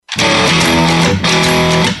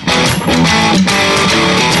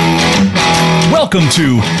Welcome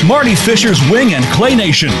to Marty Fisher's Wing and Clay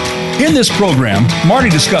Nation. In this program, Marty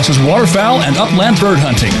discusses waterfowl and upland bird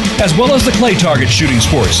hunting, as well as the clay target shooting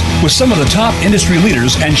sports, with some of the top industry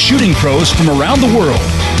leaders and shooting pros from around the world.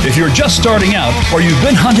 If you're just starting out or you've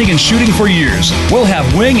been hunting and shooting for years, we'll have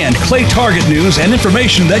wing and clay target news and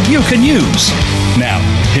information that you can use. Now,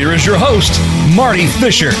 here is your host, Marty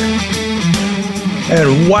Fisher.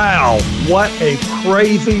 And wow, what a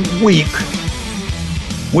crazy week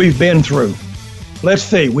we've been through. Let's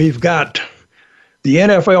see, we've got the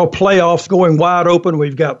NFL playoffs going wide open.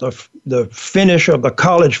 We've got the finish of the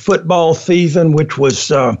college football season, which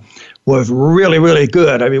was really, really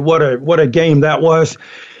good. I mean, what a game that was.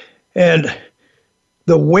 And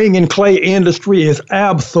the wing and clay industry is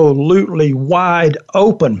absolutely wide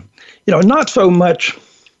open. You know, not so much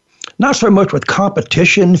with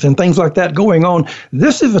competitions and things like that going on.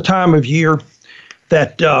 This is the time of year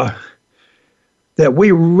that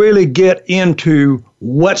we really get into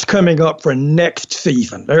what's coming up for next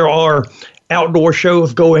season. There are outdoor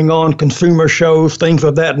shows going on, consumer shows, things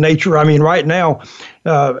of that nature. I mean, right now,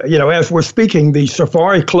 as we're speaking, the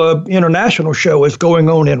Safari Club International Show is going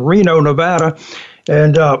on in Reno, Nevada.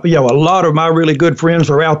 And, a lot of my really good friends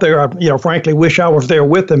are out there. I, frankly, wish I was there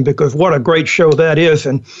with them because what a great show that is.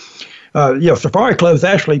 And, Safari Club's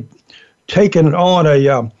actually taken on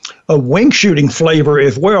a wing shooting flavor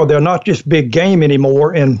as well. They're not just big game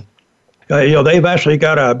anymore. And, they've actually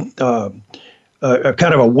got a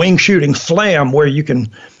kind of a wing shooting slam where you can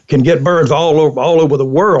get birds all over the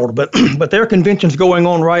world. But but their convention's going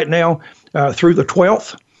on right now through the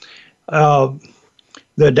 12th.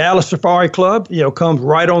 The Dallas Safari Club, comes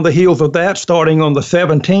right on the heels of that, starting on the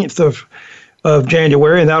 17th of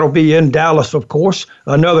January, and that'll be in Dallas, of course.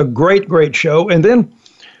 Another great show. And then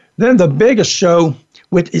the biggest show,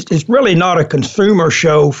 which is really not a consumer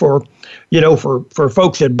show for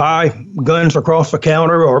folks that buy guns across the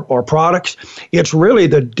counter or products. It's really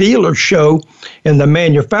the dealer show and the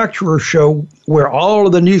manufacturer show where all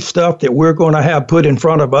of the new stuff that we're going to have put in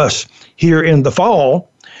front of us here in the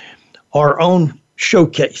fall are on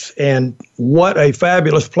showcase. And what a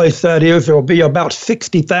fabulous place that is. There will be about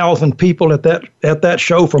 60,000 people at that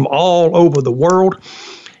show from all over the world.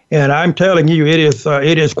 And I'm telling you, it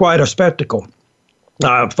is quite a spectacle.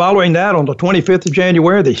 Following that, on the 25th of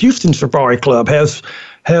January, the Houston Safari Club has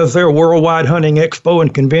their Worldwide Hunting Expo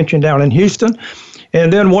and Convention down in Houston.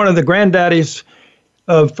 And then one of the granddaddies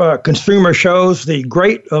of consumer shows, the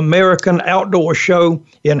Great American Outdoor Show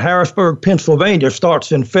in Harrisburg, Pennsylvania,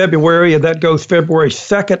 starts in February, and that goes February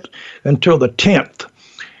 2nd until the 10th.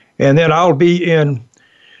 And then I'll be in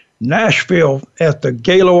Nashville at the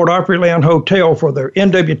Gaylord Opryland Hotel for their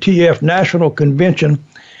NWTF National Convention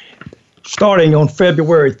starting on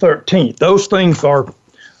February 13th. Those things are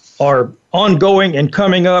ongoing and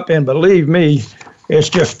coming up, and believe me, it's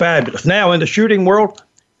just fabulous. Now, in the shooting world,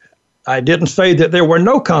 I didn't say that there were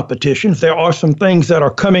no competitions. There are some things that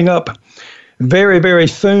are coming up very, very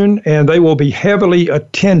soon, and they will be heavily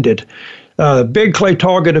attended. Big clay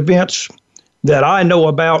target events that I know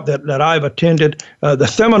about that I've attended, the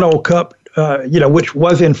Seminole Cup, which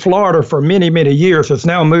was in Florida for many, many years, has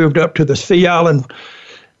now moved up to the Sea Island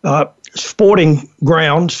Sporting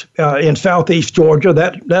Grounds in southeast Georgia.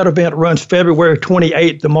 That event runs February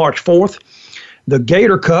 28th to March 4th. The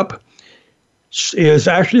Gator Cup is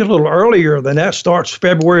actually a little earlier than that, starts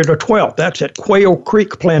February the 12th. That's at Quail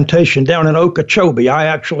Creek Plantation down in Okeechobee. I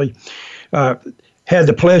actually had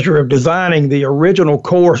the pleasure of designing the original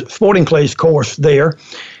course, Sporting Clays course there.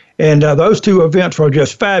 And those two events are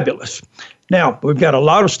just fabulous. Now, we've got a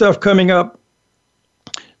lot of stuff coming up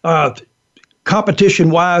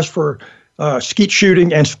competition-wise for skeet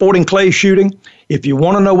shooting and sporting clay shooting. If you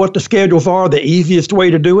want to know what the schedules are, the easiest way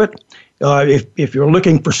to do it, if you're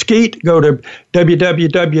looking for skeet, go to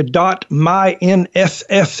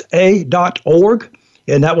www.mynssa.org,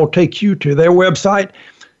 and that will take you to their website.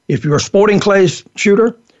 If you're a sporting clays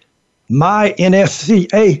shooter,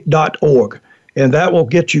 mynsca.org, and that will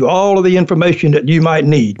get you all of the information that you might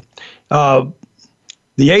need. The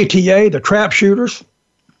ATA, the trap shooters,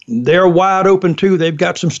 they're wide open too. They've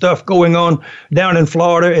got some stuff going on down in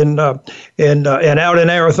Florida and out in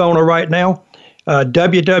Arizona right now.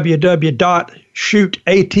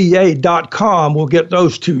 www.shootata.com will get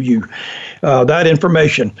those to you, that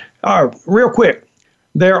information. Real quick,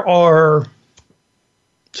 there are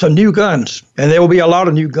some new guns, and there will be a lot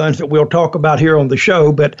of new guns that we'll talk about here on the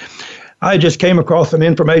show, but I just came across some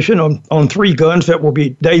information on 3 guns that will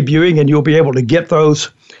be debuting, and you'll be able to get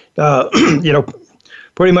those,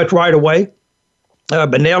 pretty much right away.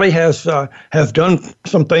 Benelli has done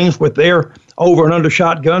some things with their over and under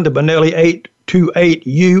shotgun, the Benelli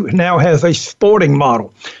 628U now has a sporting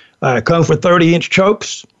model. It comes with 30-inch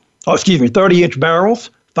chokes, 30-inch barrels,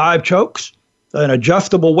 5 chokes, an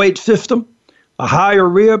adjustable weight system, a higher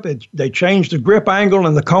rib. They changed the grip angle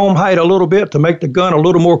and the comb height a little bit to make the gun a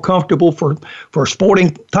little more comfortable for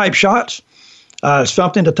sporting type shots.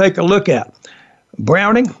 Something to take a look at.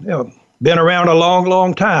 Browning, been around a long,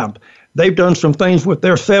 long time. They've done some things with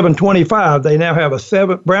their 725. They now have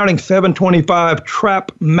a Browning 725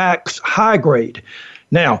 Trap Max high grade.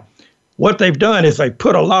 Now, what they've done is they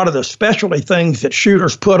put a lot of the specialty things that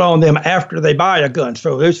shooters put on them after they buy a gun.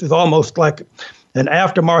 So this is almost like an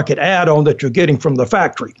aftermarket add-on that you're getting from the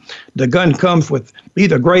factory. The gun comes with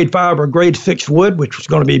either grade 5 or grade 6 wood, which is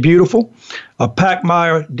going to be beautiful, a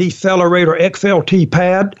Pachmayr Decelerator XLT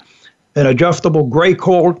pad, an adjustable gray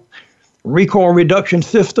core recoil reduction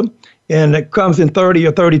system, and it comes in 30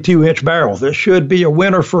 or 32-inch barrels. This should be a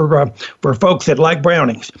winner for folks that like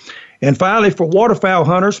Brownings. And finally, for waterfowl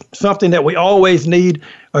hunters, something that we always need,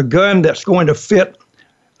 a gun that's going to fit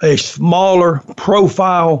a smaller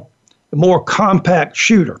profile, more compact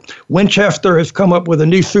shooter. Winchester has come up with a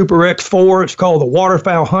new Super X4. It's called the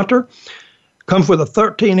Waterfowl Hunter. Comes with a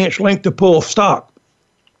 13-inch length to pull stock.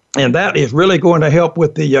 And that is really going to help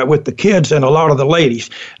with the kids and a lot of the ladies.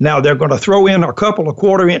 Now, they're going to throw in a couple of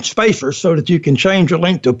quarter-inch spacers so that you can change the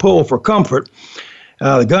length to pull for comfort.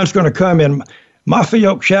 The gun's going to come in Mafia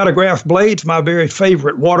Oak Shadowgrass blades, my very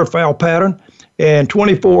favorite waterfowl pattern, and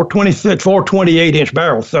 24, 26, or 28-inch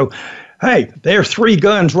barrels. So, hey, there's 3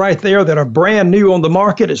 guns right there that are brand new on the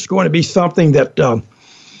market. It's going to be something that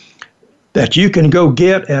that you can go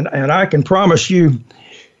get, and I can promise you,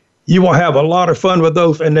 you will have a lot of fun with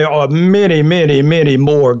those, and there are many, many, many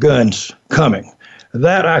more guns coming.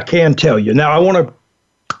 That I can tell you. Now, I want to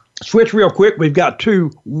switch real quick. We've got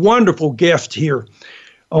 2 wonderful guests here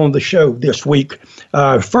on the show this week.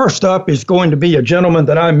 First up is going to be a gentleman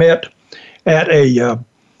that I met at a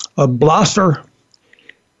Blosser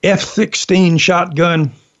F-16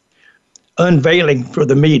 shotgun unveiling for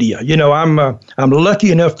the media. You know, I'm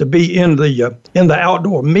lucky enough to be in the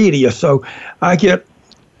outdoor media, so I get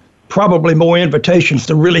probably more invitations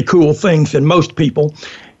to really cool things than most people.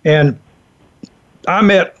 And I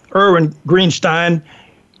met Erwin Greenstein,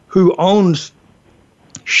 who owns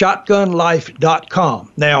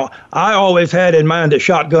ShotgunLife.com. Now, I always had in mind that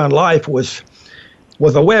Shotgun Life was a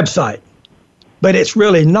website, but it's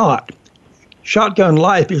really not. Shotgun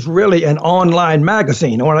Life is really an online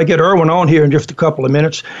magazine. When I get Erwin on here in just a couple of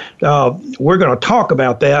minutes, we're going to talk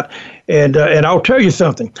about that. And I'll tell you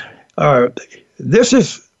something. This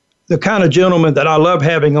is the kind of gentleman that I love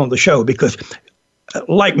having on the show because,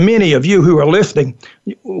 like many of you who are listening,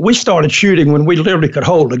 we started shooting when we literally could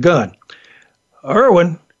hold a gun.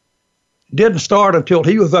 Erwin didn't start until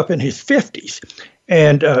he was up in his 50s,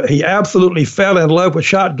 and he absolutely fell in love with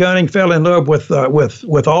shotgunning, fell in love with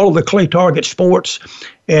all of the clay target sports,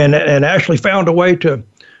 and actually found a way to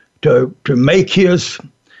make his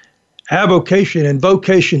avocation and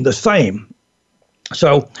vocation the same.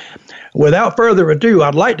 So, without further ado,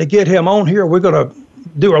 I'd like to get him on here. We're going to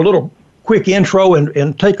do a little quick intro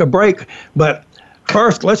and take a break. But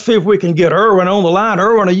first, let's see if we can get Erwin on the line.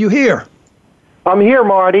 Erwin, are you here? I'm here,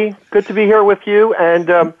 Marty. Good to be here with you,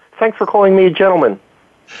 and thanks for calling me a gentleman.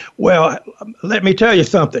 Well, let me tell you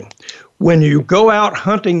something. When you go out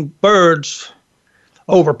hunting birds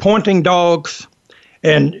over pointing dogs,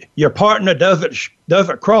 and your partner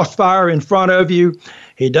doesn't crossfire in front of you,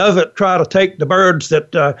 he doesn't try to take the birds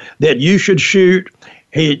that you should shoot.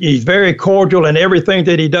 He's very cordial in everything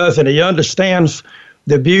that he does, and he understands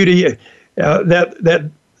the beauty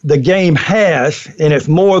that the game has, and it's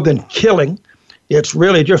more than killing. It's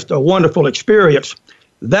really just a wonderful experience.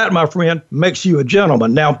 That, my friend, makes you a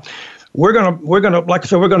gentleman. Now, we're gonna like I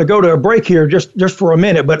said, we're gonna go to a break here just for a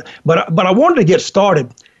minute, but I wanted to get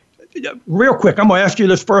started real quick. I'm gonna ask you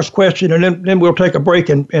this first question, and then we'll take a break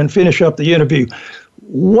and finish up the interview.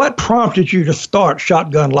 What prompted you to start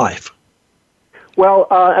Shotgun Life? Well,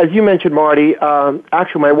 as you mentioned, Marty,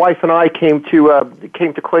 actually, my wife and I came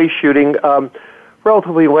to clay shooting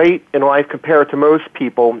relatively late in life compared to most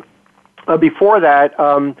people. Before that,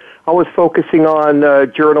 I was focusing on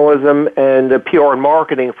journalism and PR and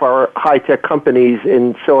marketing for high-tech companies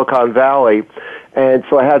in Silicon Valley, and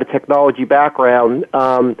so I had a technology background.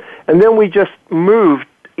 And then we just moved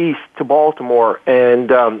east to Baltimore, and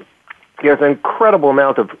there's an incredible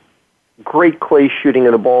amount of great clay shooting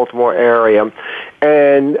in the Baltimore area,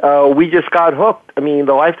 and we just got hooked. I mean,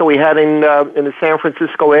 the life that we had in the San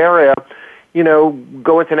Francisco area, you know,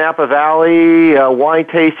 going to Napa Valley, wine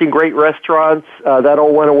tasting, great restaurants, that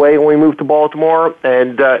all went away when we moved to Baltimore,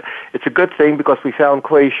 and it's a good thing because we found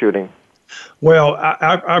clay shooting. Well,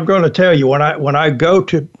 I'm going to tell you, when I go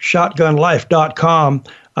to shotgunlife.com,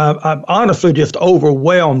 I'm honestly just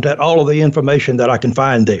overwhelmed at all of the information that I can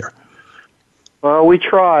find there. Well, we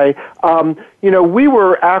try. We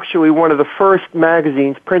were actually one of the first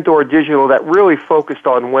magazines, print or digital, that really focused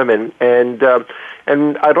on women, and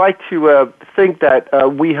I'd like to think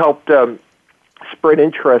that we helped spread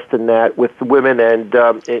interest in that with the women and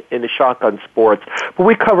in the shotgun sports. But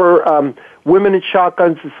we cover women and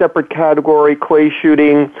shotguns, a separate category, clay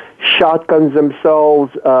shooting, shotguns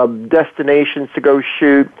themselves, destinations to go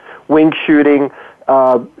shoot, wing shooting.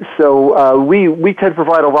 So we tend to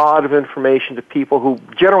provide a lot of information to people who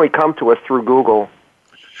generally come to us through Google.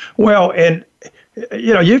 Well, and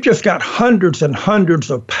you've just got hundreds and hundreds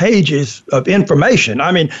of pages of information.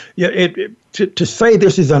 I mean, to say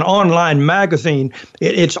this is an online magazine,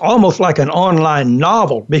 it's almost like an online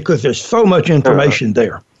novel because there's so much information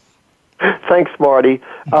there. Thanks, Marty.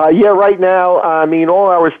 Right now, I mean, all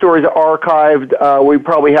our stories are archived. We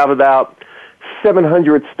probably have about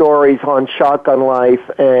 700 stories on Shotgun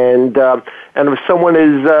Life, and if someone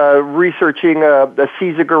is researching a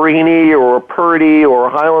Cesar Guarini or a Purdy or a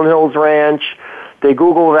Highland Hills Ranch, they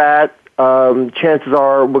Google that. Chances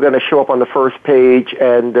are we're going to show up on the first page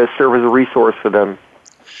and serve as a resource for them.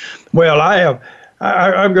 Well,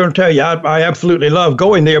 I'm going to tell you, I absolutely love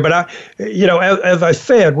going there. But as I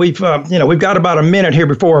said, we've got about a minute here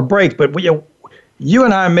before a break. But you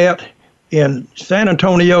and I met in San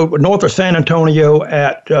Antonio, north of San Antonio,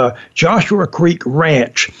 at Joshua Creek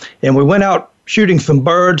Ranch, and we went out shooting some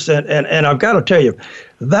birds. And I've got to tell you,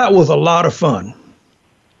 that was a lot of fun.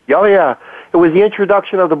 Oh yeah. It was the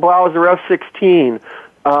introduction of the Blauser F-16,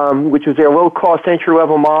 which was their low-cost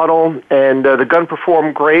entry-level model, and the gun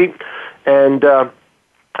performed great. And I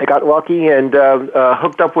got lucky and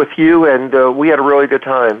hooked up with you, and we had a really good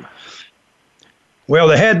time. Well,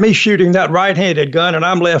 they had me shooting that right-handed gun, and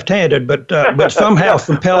I'm left-handed, but somehow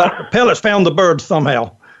some pellets found the birds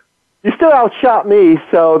somehow. You still outshot me,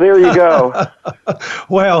 so there you go.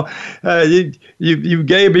 Well, you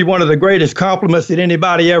gave me one of the greatest compliments that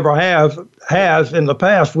anybody ever has in the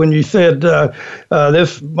past when you said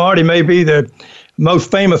this Marty may be the most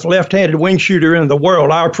famous left-handed wing shooter in the world.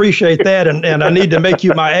 I appreciate that, and I need to make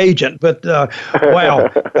you my agent. But,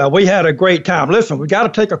 we had a great time. Listen, we've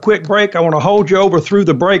got to take a quick break. I want to hold you over through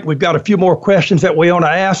the break. We've got a few more questions that we want to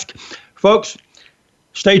ask. Folks,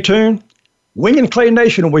 stay tuned. Wing and Clay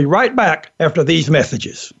Nation will be right back after these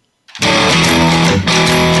messages.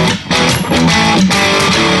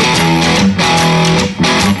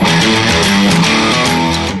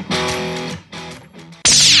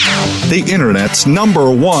 The Internet's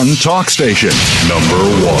 #1 talk station.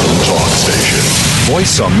 #1 talk station.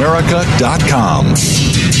 VoiceAmerica.com.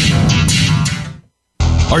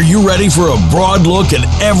 Are you ready for a broad look at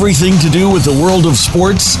everything to do with the world of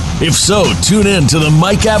sports? If so, tune in to the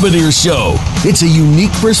Mike Abadir Show. It's a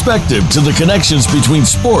unique perspective to the connections between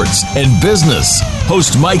sports and business.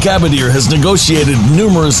 Host Mike Abadir has negotiated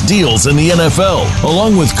numerous deals in the NFL.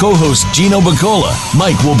 Along with co-host Gino Bacola,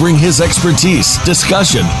 Mike will bring his expertise,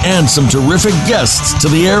 discussion, and some terrific guests to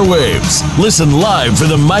the airwaves. Listen live for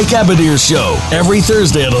the Mike Abadir Show every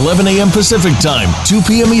Thursday at 11 a.m. Pacific Time, 2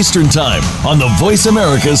 p.m. Eastern Time on the Voice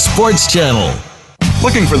America Sports Channel.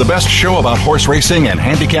 Looking for the best show about horse racing and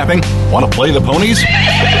handicapping? Want to play the ponies?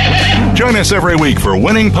 Join us every week for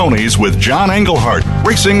Winning Ponies with John Englehart,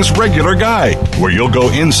 racing's regular guy, where you'll go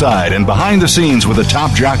inside and behind the scenes with the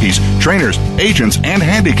top jockeys, trainers, agents, and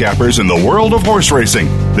handicappers in the world of horse racing.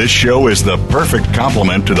 This show is the perfect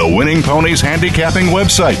complement to the Winning Ponies handicapping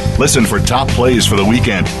website. Listen for top plays for the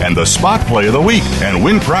weekend and the spot play of the week, and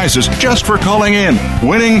win prizes just for calling in.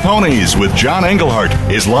 Winning Ponies with John Englehart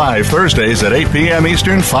is live Thursdays at 8 p.m.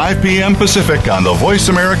 Eastern, 5 p.m. Pacific on the Voice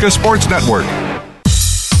America Sports Network.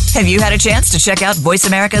 Have you had a chance to check out Voice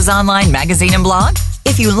America's online magazine and blog?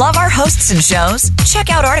 If you love our hosts and shows, check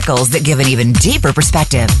out articles that give an even deeper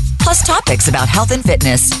perspective. Plus topics about health and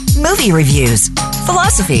fitness, movie reviews,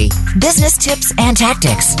 philosophy, business tips and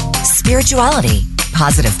tactics, spirituality,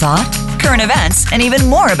 positive thought, current events, and even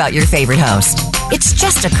more about your favorite host. It's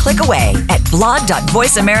just a click away at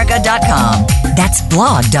blog.voiceamerica.com. That's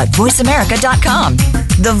blog.voiceamerica.com.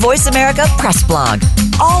 The Voice America Press Blog.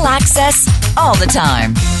 All access, all the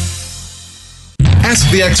time.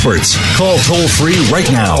 Ask the experts. Call toll-free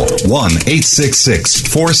right now,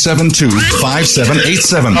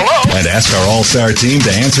 1-866-472-5787. And ask our All-Star team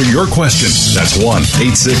to answer your question. That's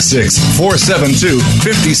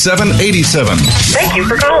 1-866-472-5787. Thank you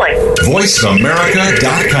for calling.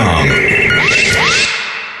 VoiceAmerica.com.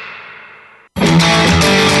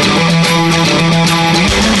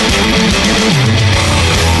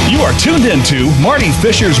 You are tuned tuned into Marty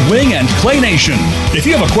Fisher's Wing and Clay Nation. If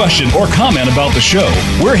you have a question or comment about the show,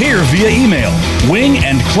 we're here via email,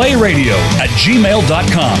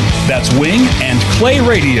 wingandclayradio@gmail.com. That's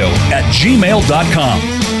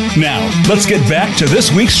wingandclayradio@gmail.com. Now, let's get back to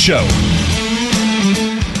this week's show.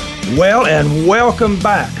 Well, and welcome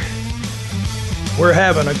back. We're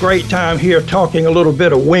having a great time here talking a little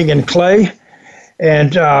bit of wing and clay.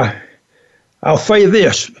 And I'll say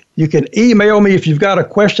this. You can email me if you've got a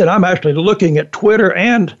question. I'm actually looking at Twitter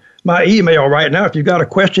and my email right now. If you've got a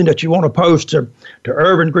question that you want to pose to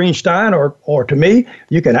Irvin Greenstein or to me,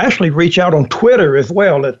 you can actually reach out on Twitter as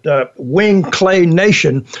well at Wing Clay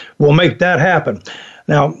Nation. We'll make that happen.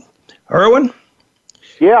 Now, Irwin?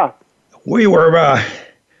 Yeah. We were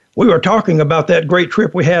talking about that great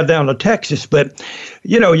trip we had down to Texas, but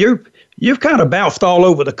you know, you've kind of bounced all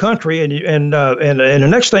over the country, and the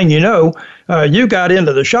next thing you know, you got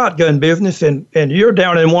into the shotgun business, and you're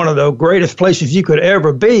down in one of the greatest places you could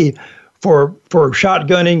ever be for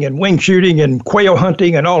shotgunning and wing shooting and quail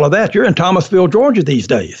hunting and all of that. You're in Thomasville, Georgia these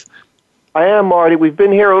days. I am, Marty. We've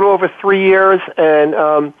been here a little over 3 years, and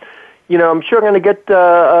you know, I'm sure I'm going to get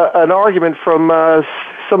an argument from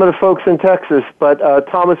some of the folks in Texas, but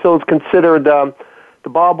Thomasville is considered the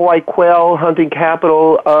bobwhite quail hunting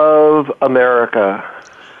capital of America.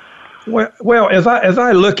 Well, as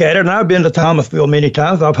I look at it, and I've been to Thomasville many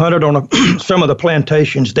times, I've hunted on some of the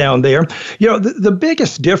plantations down there. You know, the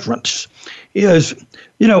biggest difference is,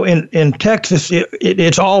 you know, in Texas,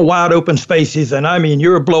 it's all wide open spaces, and I mean,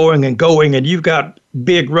 you're blowing and going, and you've got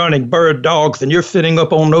big running bird dogs, and you're sitting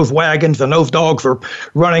up on those wagons, and those dogs are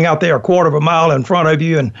running out there a quarter of a mile in front of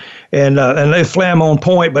you, and they slam on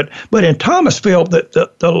point. But in Thomasville,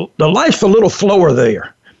 the life's a little slower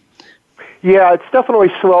there. Yeah, it's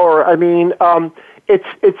definitely slower. I mean,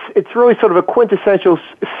 it's really sort of a quintessential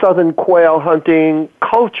southern quail hunting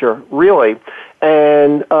culture, really.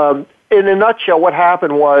 And in a nutshell, what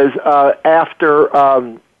happened was after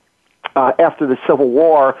the Civil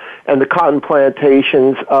War and the cotton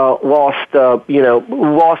plantations lost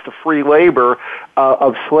the free labor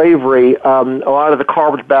of slavery, a lot of the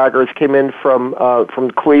carpetbaggers came in from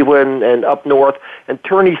Cleveland and up north and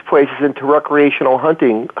turned these places into recreational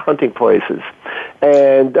hunting places.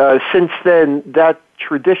 And since then, that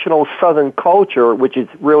traditional Southern culture, which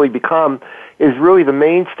it's really become, is really the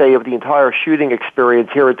mainstay of the entire shooting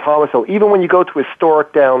experience here at Thomasville. Even when you go to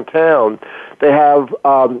historic downtown, they have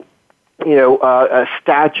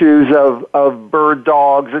statues of bird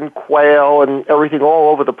dogs and quail and everything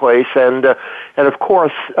all over the place. And of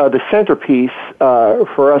course, the centerpiece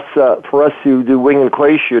for us who do wing and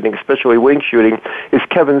clay shooting, especially wing shooting, is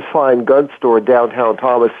Kevin's Fine Gun Store downtown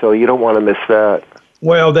Thomasville. You don't want to miss that.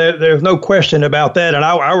 Well, there's no question about that, and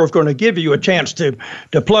I was going to give you a chance to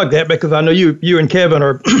plug that because I know you and Kevin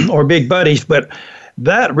are big buddies, but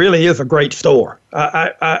that really is a great store.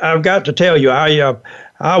 I've got to tell you, I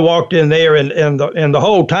walked in there and the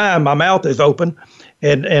whole time my mouth is open,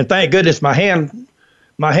 and thank goodness my hand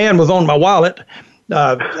was on my wallet.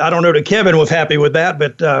 I don't know that Kevin was happy with that,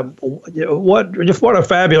 but what a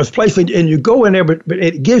fabulous place! And you go in there, but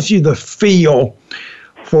it gives you the feel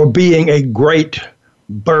for being a great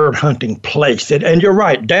bird hunting place. And you're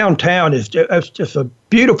right, downtown is just a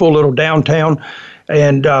beautiful little downtown.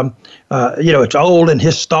 And, it's old and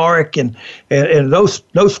historic, and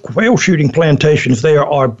those quail shooting plantations there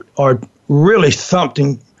are really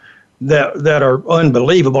something that are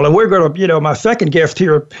unbelievable. And we're going to, my second guest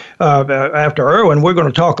here after Irwin, we're going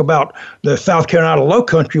to talk about the South Carolina Low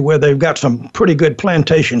Country where they've got some pretty good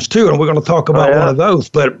plantations too, and we're going to talk about one of those.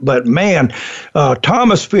 But man,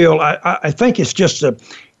 Thomasville, I think it's just a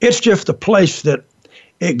place that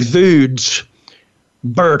exudes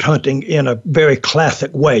bird hunting in a very classic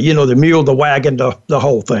way. You know, the mule, the wagon, the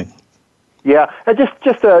whole thing. Yeah, and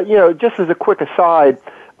just as a quick aside,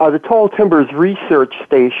 the Tall Timbers Research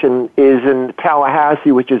Station is in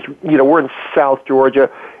Tallahassee, which is, we're in South Georgia.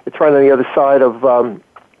 It's right on the other side of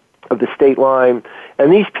the state line.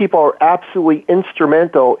 And these people are absolutely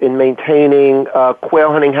instrumental in maintaining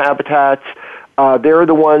quail hunting habitats. They're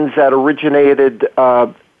the ones that originated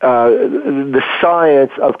the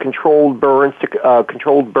science of controlled burns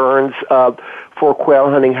for quail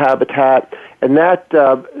hunting habitat, and that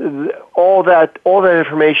all that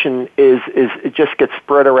information it just gets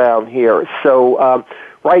spread around here. So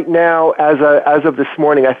right now, as of this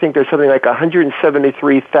morning, I think there's something like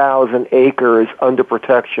 173,000 acres under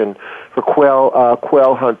protection for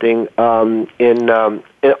quail hunting on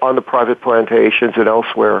the private plantations and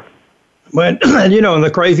elsewhere. Well, and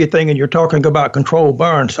the crazy thing, and you're talking about controlled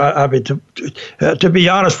burns, I mean, to be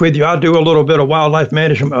honest with you, I do a little bit of wildlife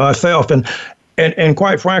management myself, and and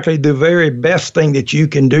quite frankly, the very best thing that you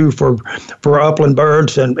can do for upland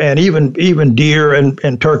birds and even deer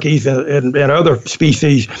and turkeys and other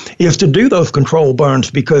species is to do those control burns,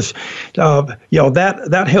 because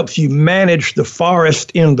that helps you manage the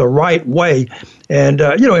forest in the right way. And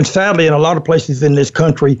and sadly, in a lot of places in this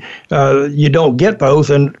country, you don't get those,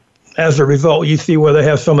 and as a result, you see where they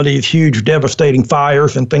have some of these huge, devastating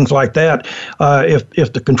fires and things like that.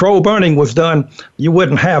 If the control burning was done, you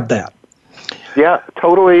wouldn't have that. Yeah,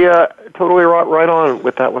 totally right on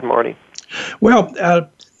with that with Marty. Well,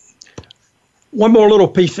 one more little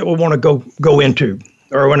piece that we want to go into,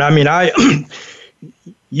 Erwin. I mean,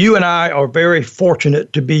 you and I are very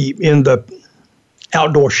fortunate to be in the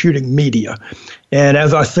outdoor shooting media, and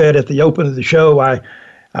as I said at the open of the show,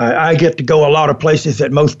 I get to go a lot of places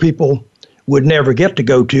that most people would never get to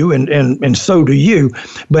go to, and so do you.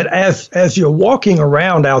 But as you're walking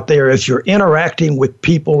around out there, as you're interacting with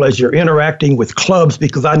people, as you're interacting with clubs,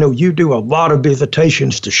 because I know you do a lot of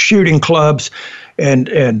visitations to shooting clubs and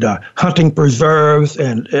hunting preserves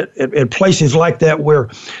and places like that, where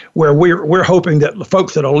we're hoping that the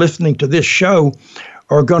folks that are listening to this show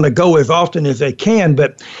are going to go as often as they can.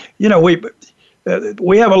 But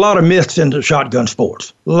we have a lot of myths in the shotgun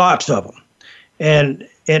sports, lots of them. And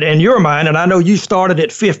in your mind, and I know you started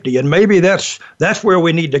at 50, and maybe that's where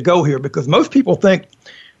we need to go here, because most people think,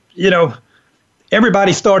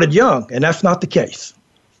 everybody started young, and that's not the case.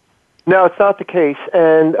 No, it's not the case.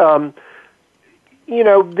 And,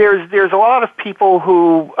 there's a lot of people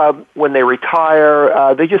who, when they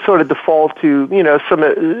retire, they just sort of default to, some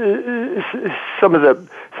of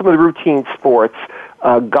the routine sports,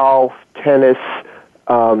 golf, tennis,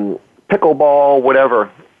 pickleball, whatever.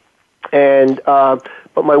 And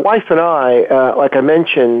but my wife and I, like I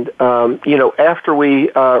mentioned, after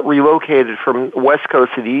we relocated from the West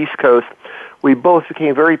Coast to the East Coast, we both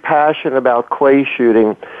became very passionate about clay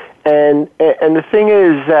shooting. And the thing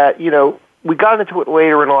is that, we got into it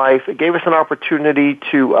later in life. It gave us an opportunity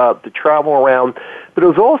to travel around, but it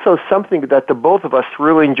was also something that the both of us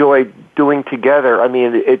really enjoyed doing together. I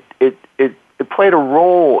mean, it played a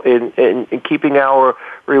role in keeping our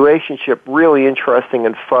relationship really interesting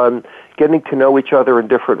and fun, getting to know each other in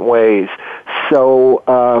different ways. So,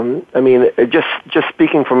 just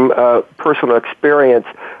speaking from personal experience,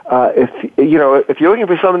 if you're looking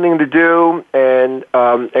for something to do and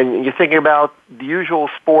you're thinking about the usual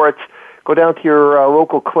sports, go down to your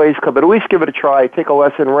local clays club, but at least give it a try. Take a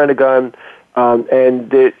lesson, rent a gun,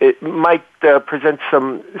 and it might present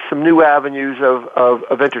some new avenues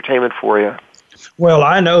of entertainment for you. Well,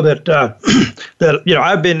 I know that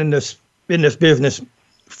I've been in this business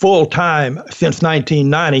full time since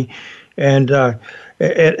 1990, and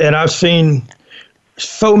I've seen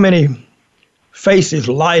so many faces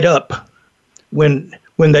light up when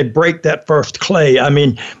they break that first clay. I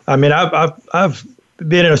mean, I've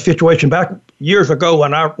been in a situation back years ago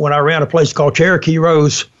when I ran a place called Cherokee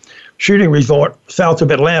Rose Shooting Resort south of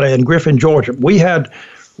Atlanta in Griffin, Georgia. We had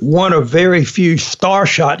one of very few star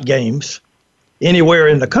shot games anywhere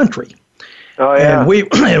in the country. Oh, yeah.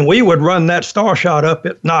 And we would run that star shot up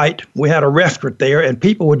at night. We had a restaurant there, and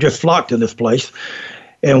people would just flock to this place.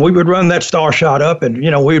 And we would run that star shot up, and we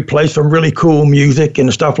would play some really cool music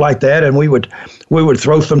and stuff like that. And we would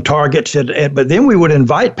throw some targets, but then we would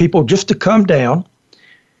invite people just to come down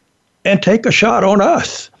and take a shot on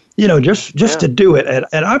us. Just to do it.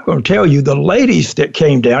 And I'm going to tell you, the ladies that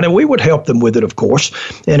came down, and we would help them with it, of course,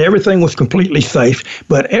 and everything was completely safe.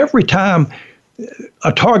 But every time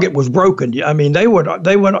a target was broken, I mean, they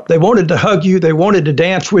wanted to hug you, they wanted to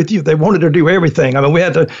dance with you, they wanted to do everything. I mean, we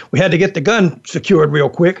had to get the gun secured real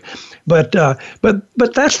quick, but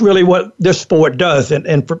that's really what this sport does.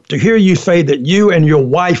 And to hear you say that you and your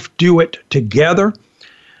wife do it together,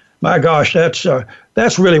 my gosh,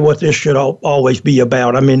 that's really what this should always be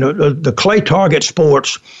about. I mean, the clay target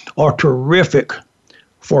sports are terrific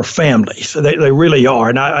for families. They really are,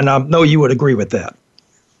 and I know you would agree with that.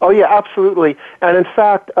 Oh, yeah, absolutely. And in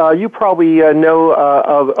fact, you probably know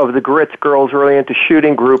of the Grits Girls Really Into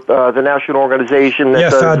Shooting Group, the national organization.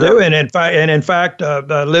 Yes, I do. And in fact,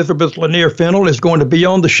 Elizabeth Lanier Fennell is going to be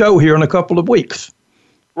on the show here in a couple of weeks.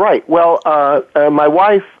 Right. Well, my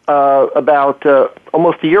wife, about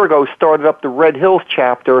almost a year ago, started up the Red Hills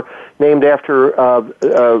chapter, named after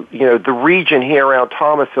the region here around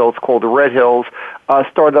Thomasville. It's called the Red Hills.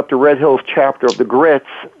 Started up the Red Hills chapter of the Grits,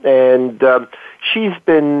 and she's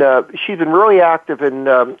been really active in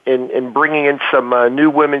bringing in some new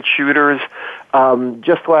women shooters.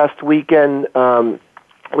 Just last weekend,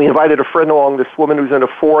 we invited a friend along. This woman who's in her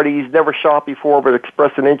 40s, never shot before, but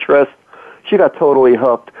expressed an interest. She got totally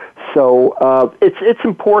hooked. So it's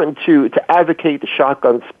important to advocate the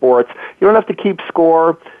shotgun sports. You don't have to keep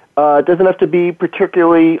score. It doesn't have to be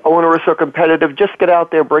particularly onerous or competitive. Just get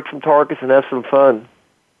out there, break some targets, and have some fun.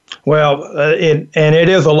 Well, and it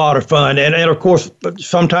is a lot of fun. And of course,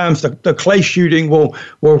 sometimes the clay shooting will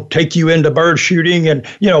take you into bird shooting. And,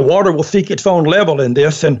 water will seek its own level in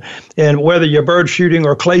this. And whether you're bird shooting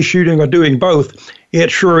or clay shooting or doing both,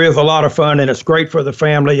 it sure is a lot of fun, and it's great for the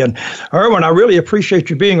family. And, Erwin, I really appreciate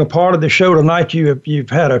you being a part of the show tonight. You've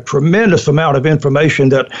had a tremendous amount of information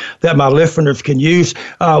that my listeners can use.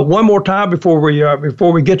 One more time before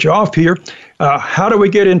we get you off here, how do we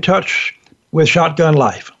get in touch with Shotgun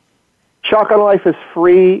Life? Shotgun Life is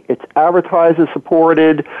free. It's advertiser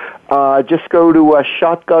supported. Just go to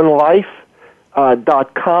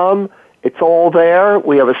shotgunlife.com. It's all there.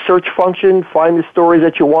 We have a search function. Find the stories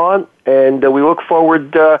that you want, and we look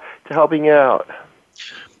forward to helping you out.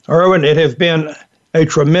 Erwin, it has been a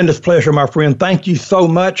tremendous pleasure, my friend. Thank you so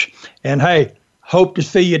much. And, hey, hope to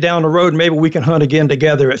see you down the road. Maybe we can hunt again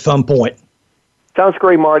together at some point. Sounds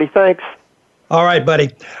great, Marty. Thanks. All right,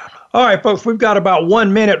 buddy. All right, folks, we've got about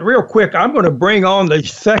 1 minute. Real quick, I'm going to bring on the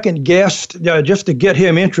second guest just to get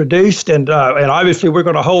him introduced, and obviously we're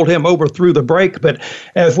going to hold him over through the break. But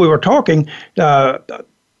as we were talking, hunting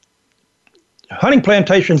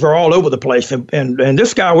plantations are all over the place, and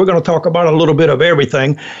this guy, we're going to talk about a little bit of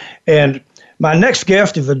everything. And my next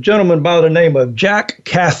guest is a gentleman by the name of Jack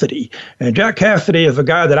Cassidy. And Jack Cassidy is a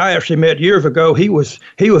guy that I actually met years ago. He was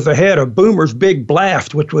the head of Boomer's Big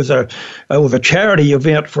Blast, which was a charity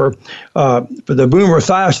event for the Boomer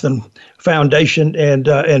Esiason Foundation. And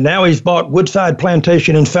now he's bought Woodside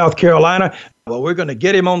Plantation in South Carolina. Well, we're going to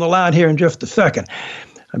get him on the line here in just a second.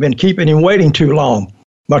 I've been keeping him waiting too long.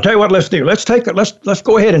 But I'll tell you what, let's do. Let's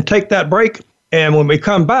go ahead and take that break. And when we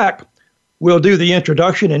come back, we'll do the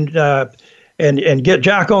introduction and get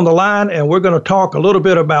Jack on the line, and we're going to talk a little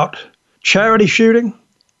bit about charity shooting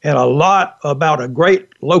and a lot about a great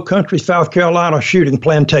low-country South Carolina shooting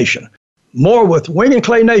plantation. More with Wing and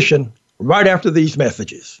Clay Nation right after these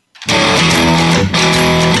messages.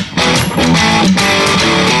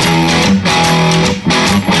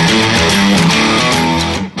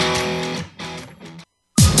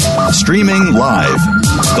 Streaming live,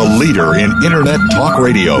 the leader in Internet talk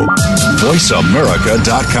radio,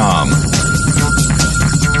 VoiceAmerica.com.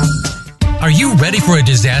 Are you ready for a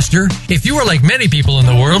disaster? If you are like many people in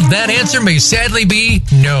the world, that answer may sadly be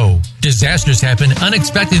no. Disasters happen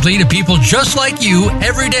unexpectedly to people just like you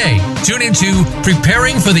every day. Tune into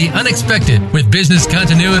Preparing for the Unexpected with business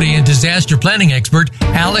continuity and disaster planning expert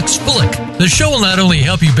Alex Fullick. The show will not only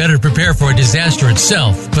help you better prepare for a disaster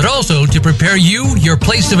itself, but also to prepare you, your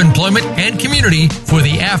place of employment, and community for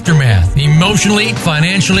the aftermath, emotionally,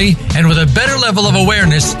 financially, and with a better level of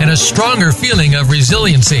awareness and a stronger feeling of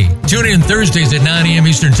resiliency. Tune in Thursdays at 9 a.m.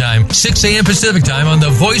 Eastern Time, 6 a.m. Pacific Time on the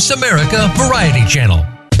Voice America Variety Channel.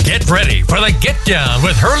 Get ready for the Get Down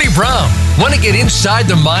with Hurley Brown. Want to get inside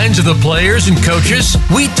the minds of the players and coaches?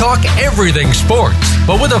 We talk everything sports,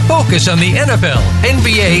 but with a focus on the NFL,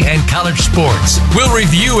 NBA, and college sports. We'll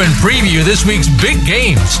review and preview this week's big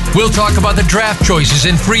games. We'll talk about the draft choices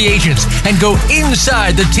and free agents and go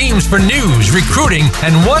inside the teams for news, recruiting,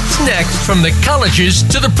 and what's next from the colleges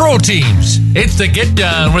to the pro teams. It's the Get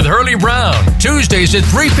Down with Hurley Brown, Tuesdays at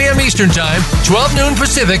 3 p.m. Eastern Time, 12 noon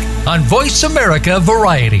Pacific on Voice America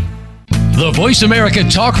Variety. The Voice America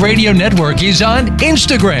Talk Radio Network is on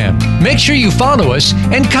Instagram. Make sure you follow us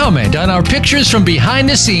and comment on our pictures from behind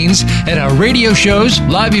the scenes at our radio shows,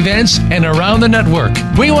 live events, and around the network.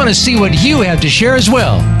 We want to see what you have to share as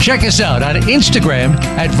well. Check us out on Instagram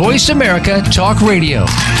at Voice America Talk Radio.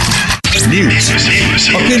 News,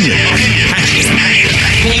 opinion.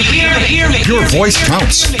 Can you hear me? Your voice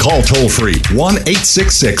counts. Call toll-free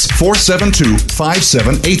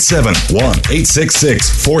 1-866-472-5787.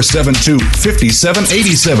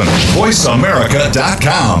 1-866-472-5787.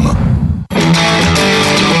 VoiceAmerica.com.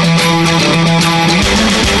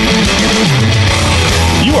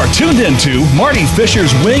 You are tuned into Marty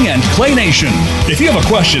Fisher's Wing and Clay Nation. If you have a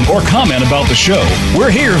question or comment about the show,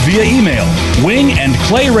 we're here via email,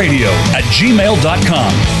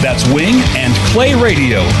 wingandclayradio@gmail.com. That's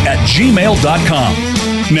wingandclayradio@gmail.com.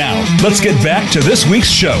 Now, let's get back to this week's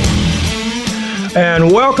show. And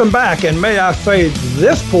welcome back. And may I say,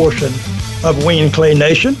 this portion of Wing and Clay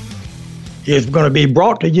Nation is going to be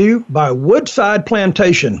brought to you by Woodside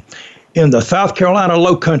Plantation in the South Carolina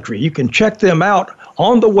Low Country. You can check them out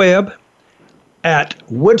on the web at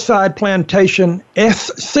Woodside Plantation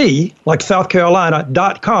SC, like South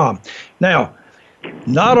Carolina.com. Now,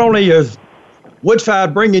 not only is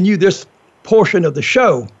Woodside bringing you this portion of the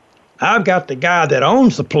show, I've got the guy that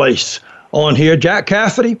owns the place on here, Jack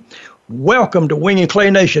Cassidy. Welcome to Wing and Clay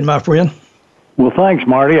Nation, my friend. Well, thanks,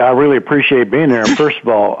 Marty. I really appreciate being there. First of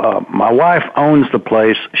all, my wife owns the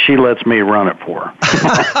place. She lets me run it for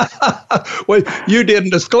her. Well, you didn't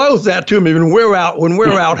disclose that to me when we're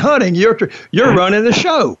out hunting. You're running the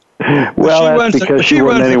show. Well, that's because she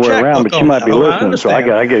wasn't anywhere around, but she might be listening, so I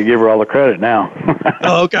got to give her all the credit now.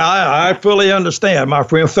 Okay, I fully understand, my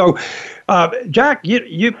friend. So, Jack,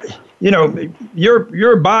 you know,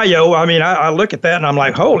 your bio, I mean, I look at that and I'm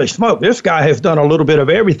like, holy smoke, this guy has done a little bit of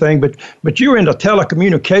everything, but you're in the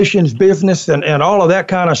telecommunications business and all of that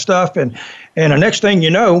kind of stuff. And the next thing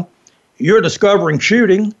you know, you're discovering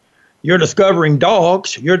shooting, you're discovering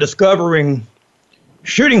dogs, you're discovering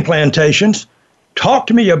shooting plantations. Talk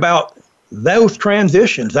to me about those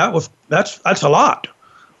transitions. That's a lot.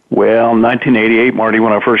 Well, 1988, Marty,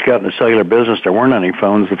 when I first got in the cellular business, there weren't any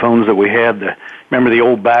phones. The phones that we had, remember the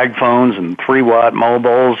old bag phones and 3-watt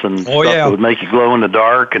mobiles and stuff that would make you glow in the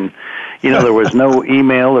dark. And, you know, there was no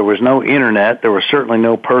email, there was no internet, there was certainly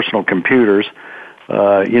no personal computers.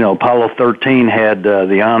 You know, Apollo 13 had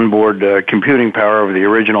the onboard computing power of the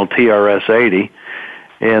original TRS-80.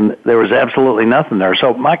 And there was absolutely nothing there.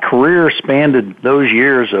 So my career spanned those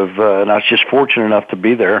years of, and I was just fortunate enough to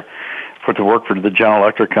be there to work for the General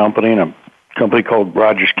Electric company and a company called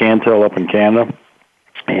Rogers Cantel up in Canada,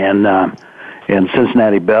 and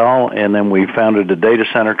Cincinnati Bell, and then we founded a data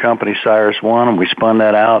center company, Cyrus One, and we spun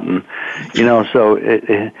that out, and you know, so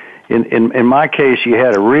in my case, you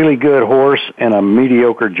had a really good horse and a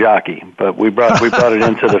mediocre jockey, but we brought it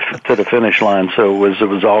into the finish line, so it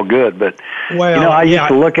was all good. But well, you know, I used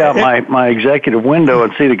to look out my executive window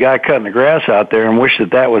and see the guy cutting the grass out there, and wish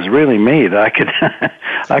that was really me, that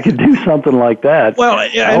I could do something like that. Well,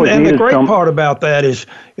 and the great part about that is,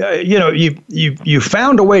 you know, you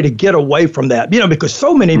found a way to get away from that, you know, because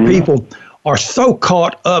so many people are so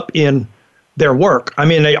caught up in their work. I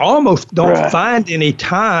mean, they almost don't find any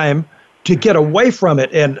time to get away from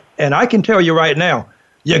it. And I can tell you right now,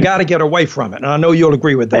 you got to get away from it. And I know you'll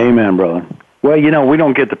agree with that. Amen, brother. Well, you know, we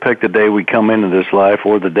don't get to pick the day we come into this life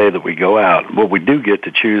or the day that we go out. What we do get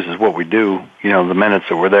to choose is what we do, you know, the minutes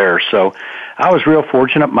that we're there. So I was real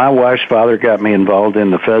fortunate. My wife's father got me involved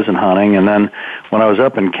in the pheasant hunting. And then when I was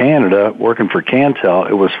up in Canada working for Cantel,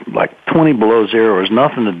 it was like 20 below zero. There was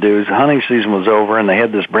nothing to do. The hunting season was over, and they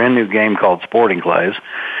had this brand new game called Sporting Clays.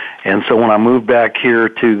 And so when I moved back here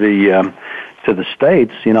to the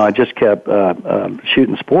States, you know, I just kept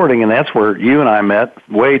shooting sporting, and that's where you and I met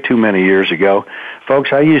way too many years ago.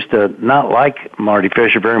 Folks, I used to not like Marty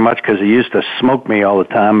Fisher very much because he used to smoke me all the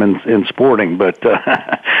time in sporting, but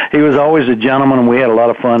he was always a gentleman, and we had a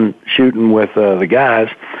lot of fun shooting with the guys.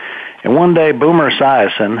 And one day, Boomer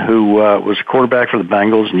Esiason, who was a quarterback for the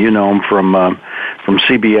Bengals, and you know him from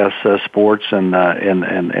CBS Sports and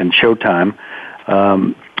Showtime,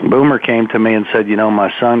 Boomer came to me and said, you know,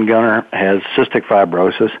 my son Gunnar has cystic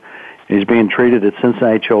fibrosis. He's being treated at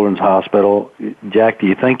Cincinnati Children's Hospital. Jack, do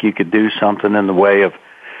you think you could do something in the way of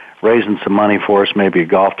raising some money for us, maybe a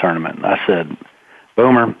golf tournament? And I said,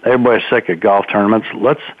 Boomer, everybody's sick of golf tournaments.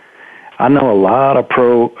 I know a lot of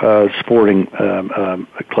pro sporting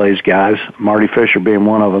clays guys, Marty Fisher being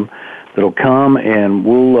one of them, that'll come and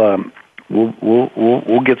we'll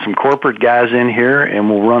get some corporate guys in here and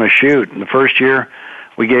we'll run a shoot. And the first year,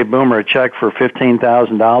 we gave Boomer a check for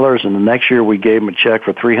 $15,000, and the next year we gave him a check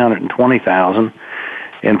for $320,000.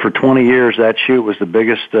 And for 20 years, that shoot was the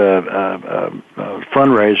biggest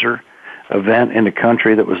fundraiser event in the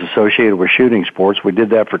country that was associated with shooting sports. We did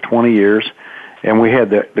that for 20 years, and we had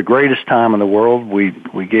the greatest time in the world. We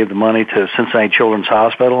gave the money to Cincinnati Children's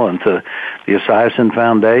Hospital and to the Esiason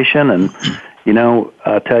Foundation, and you know,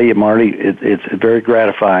 I'll tell you, Marty, it's very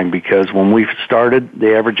gratifying because when we started,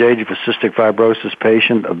 the average age of a cystic fibrosis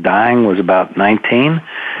patient of dying was about 19,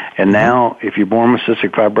 and now if you're born with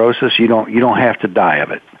cystic fibrosis, you don't have to die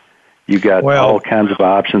of it. You got all kinds of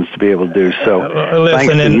options to be able to do. So,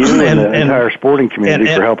 thanks to you and the entire sporting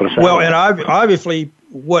community for helping us out. Well, and obviously,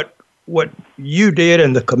 what you did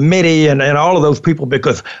and the committee and all of those people,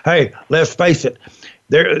 because hey, let's face it,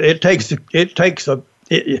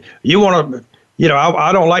 you want to. You know,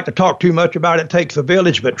 I don't like to talk too much about it takes a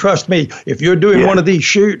village, but trust me, if you're doing one of these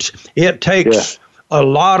shoots, it takes a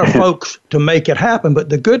lot of folks to make it happen. But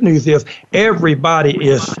the good news is everybody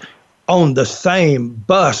is on the same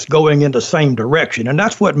bus going in the same direction, and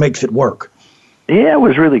that's what makes it work. Yeah, it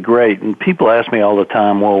was really great. And people ask me all the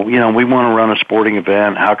time, well, you know, we want to run a sporting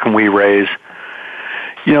event. How can we raise,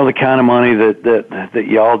 the kind of money that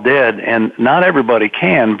y'all did, and not everybody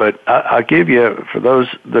can, but I'll give you, for those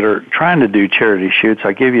that are trying to do charity shoots,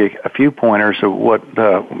 I'll give you a few pointers of what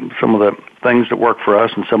some of the things that work for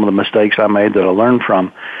us and some of the mistakes I made that I learned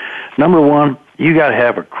from. Number one, you got to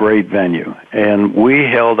have a great venue, and we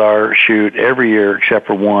held our shoot every year except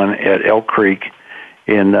for one at Elk Creek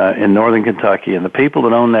in northern Kentucky, and the people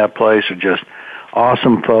that own that place are just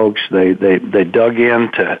awesome folks. They dug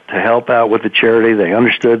in to help out with the charity. They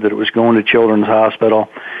understood that it was going to Children's Hospital.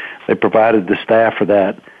 They provided the staff for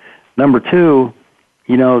that. Number two,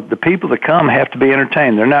 the people that come have to be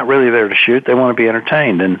entertained. They're not really there to shoot. They want to be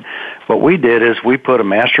entertained. And what we did is we put a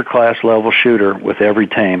master class level shooter with every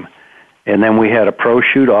team. And then we had a pro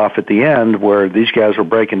shoot-off at the end where these guys were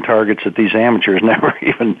breaking targets that these amateurs never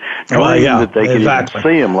even dreamed that they could even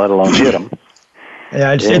see them, let alone hit them.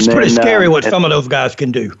 Yeah, it's pretty scary what some of those guys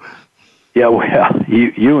can do. Yeah, well,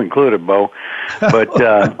 you included, Bo. But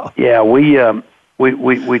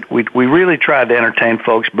we really tried to entertain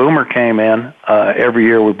folks. Boomer came in every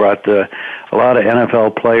year. We brought a lot of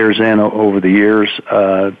NFL players in over the years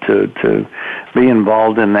to be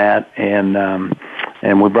involved in that,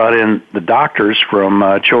 and we brought in the doctors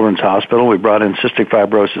from Children's Hospital. We brought in cystic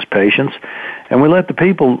fibrosis patients, and we let the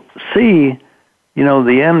people see,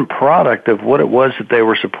 the end product of what it was that they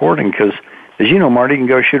were supporting. Because, as you know, Marty, you can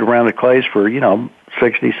go shoot around the clays for, $60,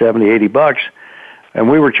 $70, $80, and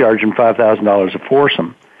we were charging $5,000 a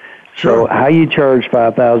foursome. Sure. So how you charge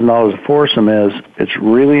 $5,000 a foursome is, it's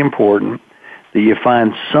really important that you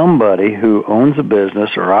find somebody who owns a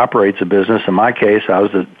business or operates a business. In my case, I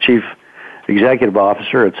was the chief executive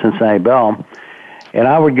officer at Cincinnati Bell, and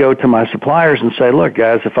I would go to my suppliers and say, look,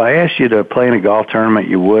 guys, if I asked you to play in a golf tournament,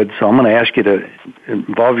 you would, so I'm going to ask you to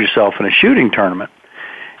involve yourself in a shooting tournament.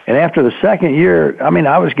 And after the second year, I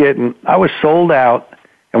was sold out,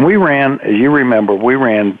 and we ran, as you remember,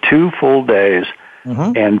 2 full days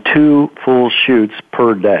and 2 full shoots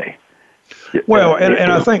per day. Well, and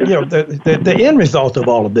I think, the end result of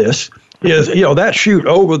all of this is, that shoot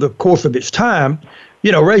over the course of its time,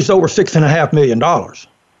 raised over $6.5 million.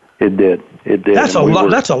 It did. That's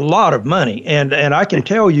a lot of money, and I can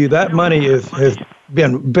tell you that money has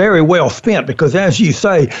been very well spent, because, as you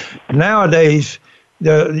say, nowadays,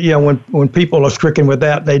 when people are stricken with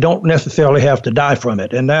that, they don't necessarily have to die from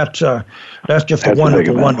it, and that's just a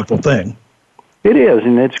wonderful thing. It is,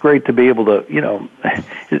 and it's great to be able to,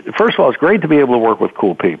 first of all, it's great to be able to work with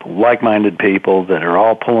cool people, like-minded people that are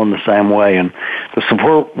all pulling the same way. And the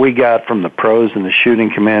support we got from the pros in the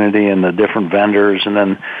shooting community and the different vendors, and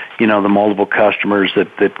then, the multiple customers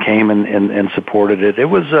that came and supported it. It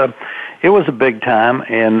was a big time,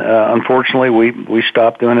 and unfortunately, we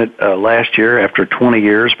stopped doing it last year after 20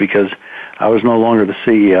 years because I was no longer the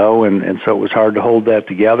CEO, and so it was hard to hold that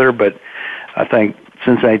together. But I think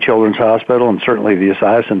Cincinnati Children's Hospital and certainly the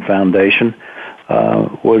Esiason Foundation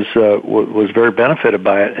was very benefited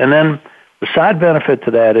by it. And then the side benefit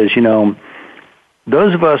to that is,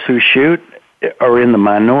 those of us who shoot are in the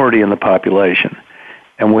minority in the population,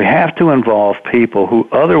 and we have to involve people who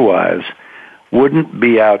otherwise wouldn't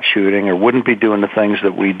be out shooting or wouldn't be doing the things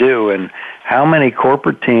that we do. And how many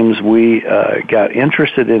corporate teams we got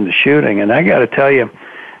interested in the shooting, and I got to tell you,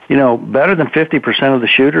 better than 50% of the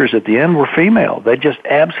shooters at the end were female. They just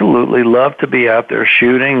absolutely love to be out there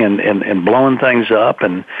shooting and blowing things up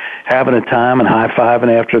and having a time and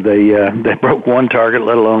high-fiving after they broke one target,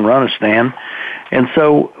 let alone run a stand. And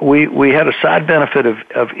so we had a side benefit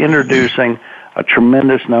of introducing a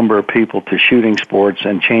tremendous number of people to shooting sports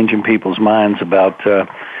and changing people's minds about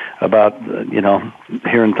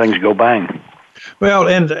hearing things go bang. Well,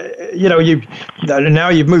 and now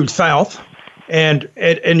you've moved south. And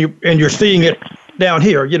you're seeing it down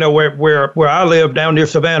here, where I live down near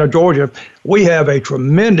Savannah, Georgia. We have a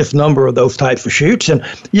tremendous number of those types of shoots, and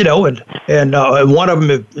one of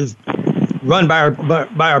them is run by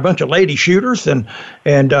a bunch of lady shooters, and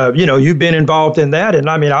you've been involved in that, and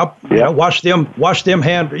I watch them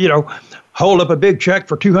hold up a big check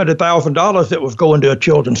for $200,000 that was going to a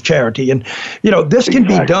children's charity, and this can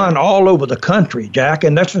be done all over the country, Jack,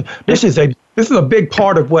 and this is a big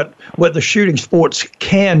part of what the shooting sports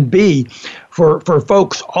can be for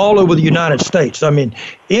folks all over the United States. I mean,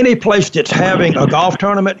 any place that's having a golf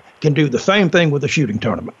tournament can do the same thing with a shooting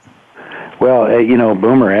tournament. Well,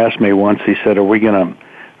 Boomer asked me once, he said, are we going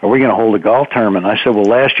to hold a golf tournament? And I said, well,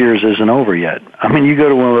 last year's isn't over yet. I mean, you go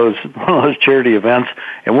to one of those charity events,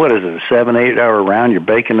 and what is it, a 7-8 hour round? You're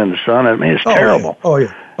baking in the sun. I mean, it's terrible. Oh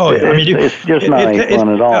yeah. It's just not any fun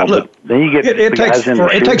at all. Look, then you get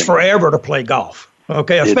it takes forever to play golf.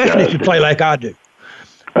 Okay, especially if you play like I do.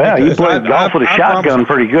 Yeah, you played golf with a shotgun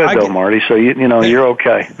pretty good, though, Marty. So you know you're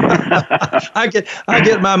okay. I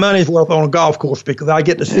get my money's worth on a golf course because I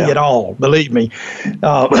get to see it all. Believe me.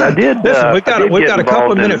 But I did. Listen, we've got a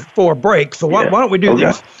couple of minutes before a break. So why don't we do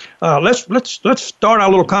this? Let's start our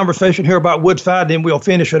little conversation here about Woodside, then we'll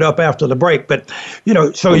finish it up after the break. But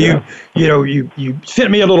you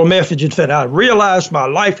sent me a little message and said I realized my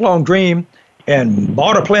lifelong dream and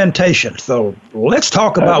bought a plantation. So let's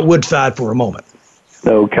talk about Woodside for a moment.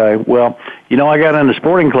 Okay. Well, I got into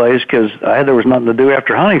sporting clays because there was nothing to do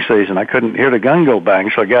after hunting season. I couldn't hear the gun go bang,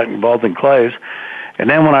 so I got involved in clays. And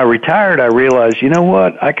then when I retired, I realized, you know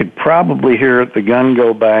what? I could probably hear the gun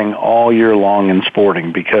go bang all year long in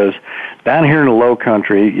sporting because down here in the low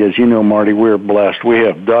country, as you know, Marty, we're blessed. We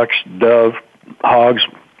have ducks, dove, hogs.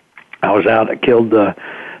 I was out. I killed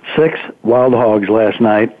 6 wild hogs last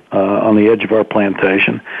night on the edge of our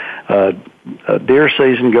plantation. Deer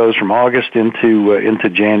season goes from August into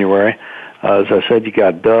January. As I said, you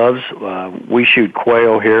got doves. We shoot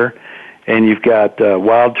quail here, and you've got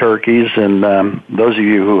wild turkeys. And those of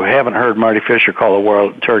you who haven't heard Marty Fisher call a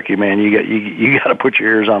wild turkey, man, you got to put your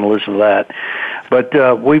ears on and listen to that. But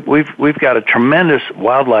we've got a tremendous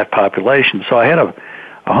wildlife population. So I had a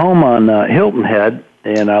home on Hilton Head,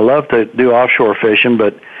 and I love to do offshore fishing,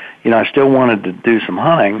 but I still wanted to do some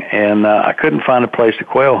hunting, and I couldn't find a place to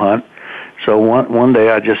quail hunt. So one day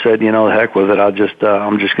I just said, the heck with it. I'm just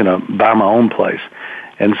going to buy my own place.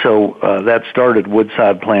 And so that started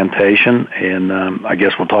Woodside Plantation, and I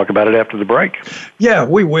guess we'll talk about it after the break. Yeah,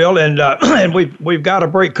 we will, and and we've got a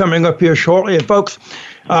break coming up here shortly. And folks,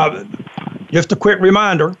 just a quick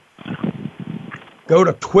reminder: go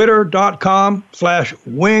to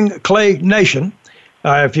twitter.com/WingClayNation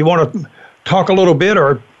if you want to talk a little bit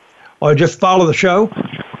or just follow the show.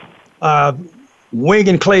 Wing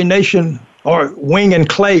and Clay Nation or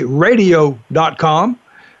wingandclayradio.com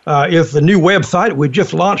is the new website. We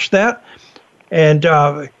just launched that. And,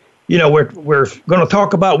 we're going to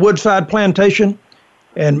talk about Woodside Plantation.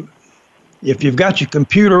 And if you've got your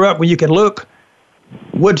computer up where you can look,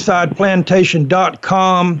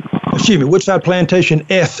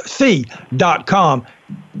 WoodsidePlantationSC.com.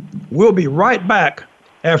 We'll be right back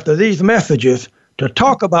after these messages to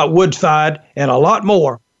talk about Woodside and a lot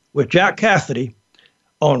more with Jack Cassidy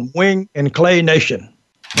on Wing and Clay Nation.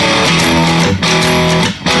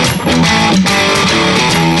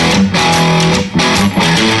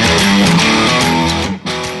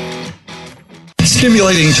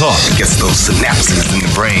 Stimulating talk gets those synapses in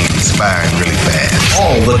the brain firing really fast.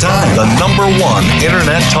 All the time. The #1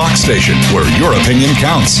 internet talk station where your opinion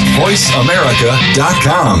counts.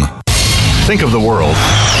 VoiceAmerica.com. Think of the world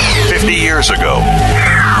 50 years ago.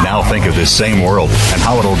 Now think of this same world and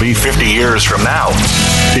how it'll be 50 years from now.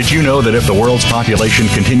 Did you know that if the world's population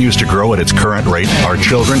continues to grow at its current rate, our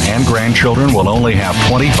children and grandchildren will only have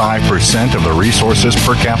 25% of the resources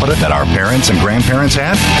per capita that our parents and grandparents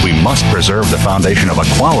had? We must preserve the foundation of a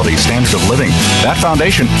quality standard of living. That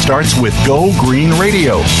foundation starts with Go Green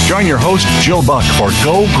Radio. Join your host, Jill Buck, for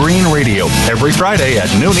Go Green Radio every Friday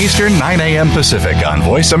at noon Eastern, 9 a.m. Pacific on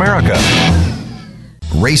Voice America.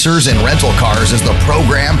 Racers and Rental Cars is the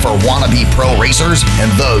program for wannabe pro racers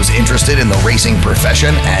and those interested in the racing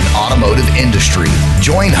profession and automotive industry.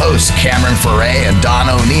 Join hosts Cameron Foray and Don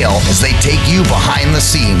O'Neill as they take you behind the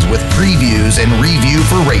scenes with previews and review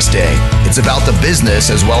for race day. It's about the business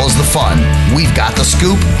as well as the fun. We've got the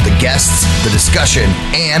scoop, the guests, the discussion,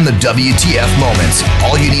 and the WTF moments.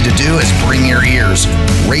 All you need to do is bring your ears.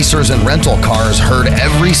 Racers and Rental Cars heard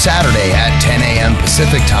every Saturday at 10 a.m.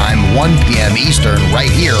 Pacific Time, 1 p.m. Eastern, right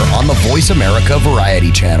here on the Voice America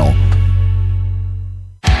Variety Channel.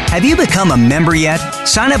 Have you become a member yet?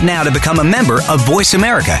 Sign up now to become a member of Voice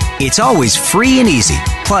America. It's always free and easy.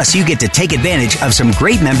 Plus, you get to take advantage of some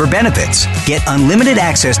great member benefits. Get unlimited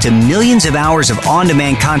access to millions of hours of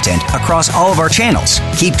on-demand content across all of our channels.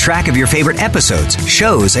 Keep track of your favorite episodes,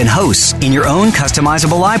 shows, and hosts in your own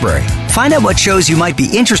customizable library. Find out what shows you might be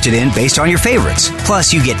interested in based on your favorites.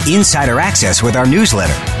 Plus, you get insider access with our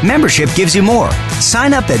newsletter. Membership gives you more.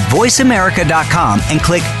 Sign up at voiceamerica.com and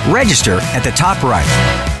click register at the top right.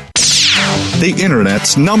 The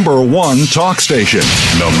Internet's #1 talk station.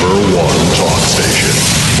 #1 talk station.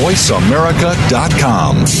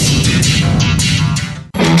 VoiceAmerica.com.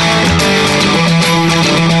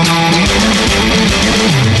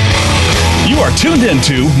 You are tuned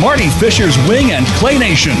into Marty Fisher's Wing and Clay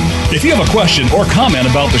Nation. If you have a question or comment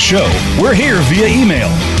about the show, we're here via email,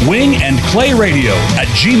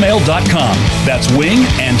 wingandclayradio@gmail.com. That's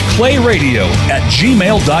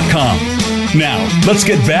wingandclayradio@gmail.com. Now, let's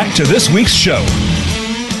get back to this week's show.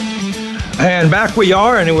 And back we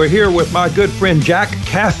are, and we're here with my good friend Jack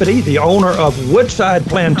Cassidy, the owner of Woodside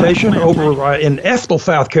Plantation over in Estill,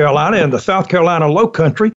 South Carolina, in the South Carolina Low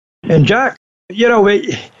Country. And Jack, you know,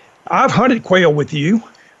 I've hunted quail with you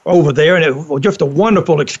over there, and it was just a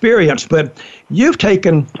wonderful experience. But you've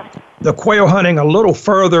taken the quail hunting a little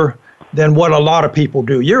further than what a lot of people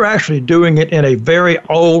do. You're actually doing it in a very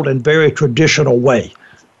old and very traditional way.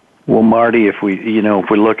 Well, Marty, if we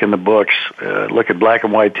look in the books, look at black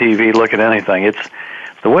and white TV, look at anything, it's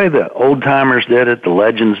the way the old timers did it, the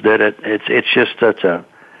legends did it. It's just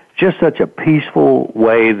such a peaceful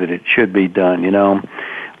way that it should be done. You know,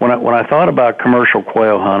 when I thought about commercial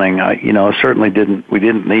quail hunting, we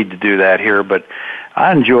didn't need to do that here, but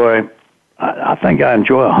I think I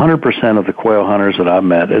enjoy 100% of the quail hunters that I've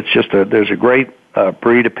met. It's just there's a great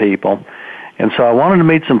breed of people. And so I wanted to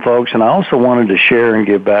meet some folks, and I also wanted to share and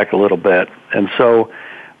give back a little bit. And so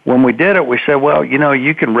when we did it, we said, well, you know,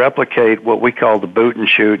 you can replicate what we call the boot and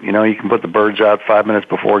shoot. You know, you can put the birds out 5 minutes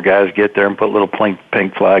before guys get there and put little pink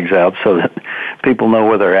flags out so that people know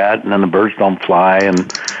where they're at, and then the birds don't fly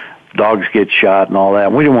and dogs get shot and all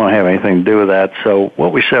that. We didn't want to have anything to do with that. So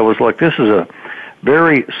what we said was, look, this is a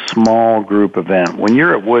very small group event. When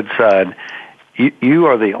you're at Woodside, you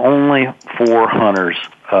are the only 4 hunters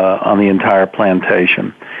on the entire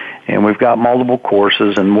plantation. And we've got multiple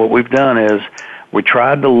courses, and what we've done is we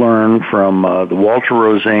tried to learn from the Walter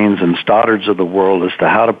Rosines and Stoddards of the world as to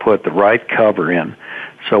how to put the right cover in.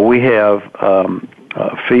 So we have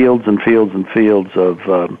fields and fields and fields of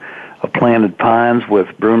planted pines with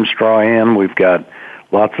broom straw in. We've got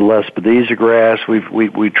lots of Lespedeza grass.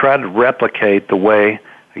 We tried to replicate the way,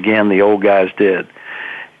 again, the old guys did.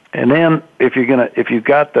 And then if you've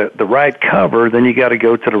got the right cover, then you got to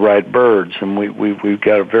go to the right birds. And we've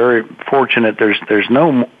got a very fortunate. There's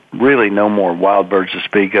really no more wild birds to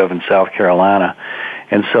speak of in South Carolina,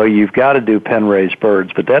 and so you've got to do pen raised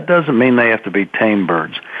birds. But that doesn't mean they have to be tame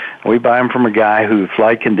birds. We buy them from a guy who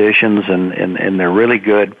flight conditions and they're really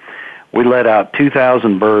good. We let out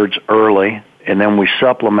 2,000 birds early, and then we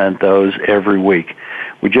supplement those every week.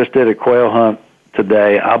 We just did a quail hunt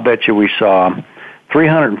today. I'll bet you we saw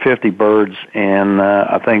 350 birds, and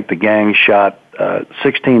I think the gang shot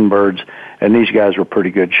 16 birds, and these guys were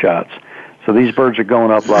pretty good shots. So these birds are going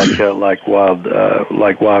up like wild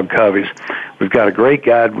coveys. We've got a great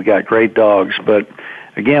guide. We got great dogs, but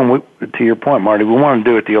again, to your point, Marty, we want to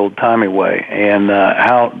do it the old-timey way. And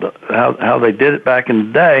how they did it back in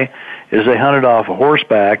the day is they hunted off a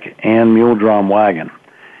horseback and mule-drawn wagon.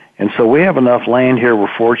 And so we have enough land here.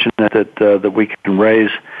 We're fortunate that we can raise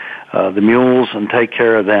the mules and take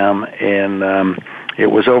care of them. And it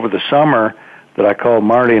was over the summer that I called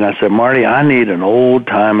Marty and I said, Marty, I need an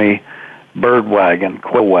old-timey bird wagon,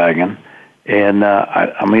 quail wagon, and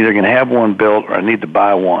I'm either going to have one built or I need to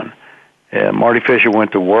buy one. Marty Fisher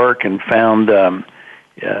went to work and found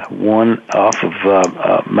one off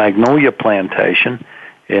of Magnolia Plantation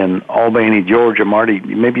in Albany, Georgia. Marty,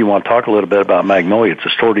 maybe you want to talk a little bit about Magnolia. It's a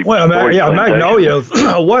storied Magnolia,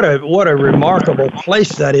 what a remarkable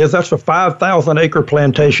place that is. That's a 5,000-acre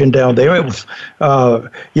plantation down there. It was,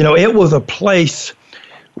 it was a place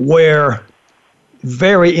where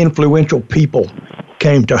very influential people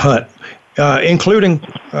came to hunt, including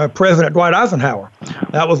President Dwight Eisenhower.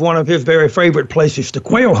 That was one of his very favorite places to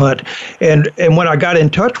quail hunt. And when I got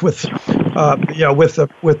in touch with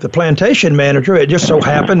the plantation manager, it just so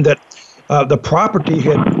happened that the property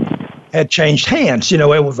had changed hands. You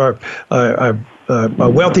know, it was a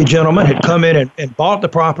wealthy gentleman had come in and bought the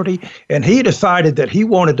property, and he decided that he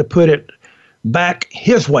wanted to put it back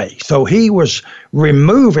his way. So he was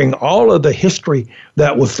removing all of the history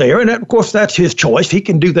that was there. And of course, that's his choice. He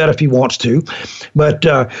can do that if he wants to. But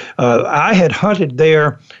I had hunted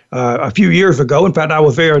there a few years ago. In fact, I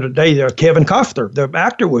was there the day Kevin Costner, the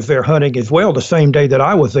actor, was there hunting as well the same day that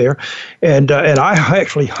I was there. And I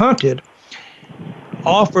actually hunted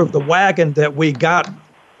off of the wagon that we got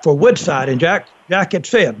for Woodside. And Jack had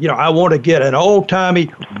said, I want to get an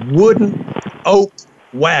old-timey wooden oak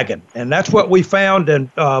wagon, and that's what we found.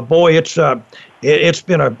 And boy, it's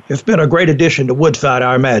been a great addition to Woodside,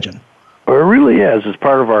 I imagine. Well, it really is. It's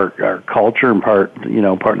part of our culture and part of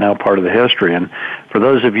the history. And for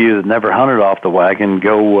those of you that never hunted off the wagon,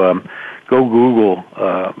 go Google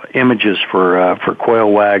images for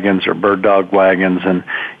quail wagons or bird dog wagons, and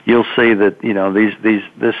you'll see that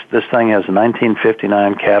this thing has a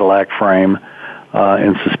 1959 Cadillac frame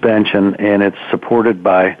and suspension, and it's supported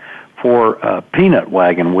by 4 peanut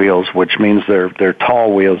wagon wheels, which means they're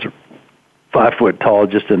tall wheels, 5 foot tall,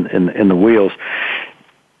 just in the wheels.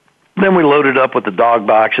 Then we loaded up with the dog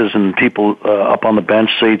boxes and people up on the bench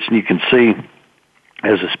seats, and you can see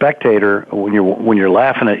as a spectator, when you're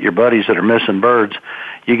laughing at your buddies that are missing birds,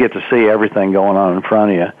 you get to see everything going on in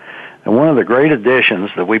front of you. And one of the great additions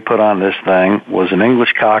that we put on this thing was an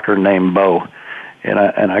English cocker named Bo. And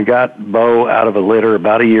I got Bo out of a litter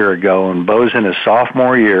about a year ago, and Bo's in his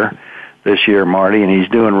sophomore year this year, Marty, and he's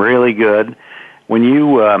doing really good. When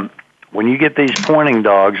you get these pointing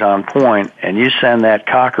dogs on point and you send that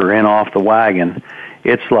cocker in off the wagon,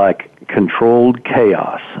 it's like controlled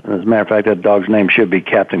chaos. As a matter of fact, that dog's name should be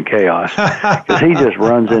Captain Chaos, because he just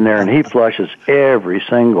runs in there and he flushes every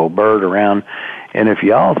single bird around. And if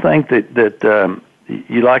y'all think that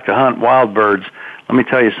you like to hunt wild birds, let me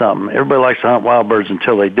tell you something. Everybody likes to hunt wild birds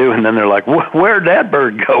until they do, and then they're like, where'd that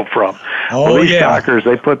bird go from? Oh, well, these cockers,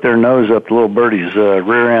 they put their nose up the little birdie's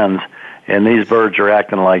rear ends, and these birds are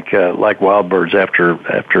acting like wild birds after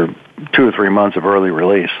 2 or 3 months of early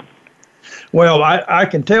release. Well, I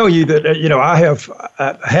can tell you that, I have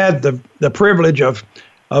had the privilege of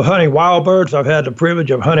hunting wild birds. I've had the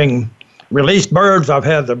privilege of hunting released birds. I've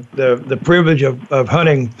had the privilege of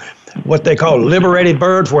hunting what they call liberated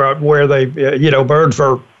birds, where they, birds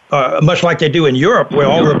are much like they do in Europe, where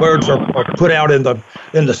all the birds are put out in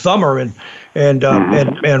the summer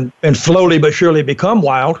and slowly but surely become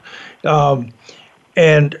wild.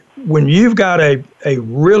 And when you've got a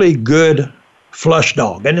really good flush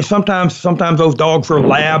dog, and sometimes those dogs are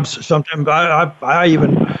labs. Sometimes I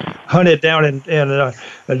even hunted down in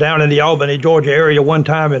the Albany, Georgia area one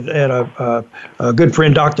time, and a good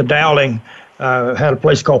friend, Dr. Dowling, had a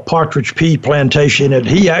place called Partridge Pea Plantation, and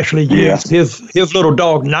he actually used his little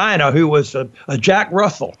dog Nina, who was a Jack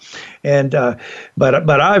Russell, and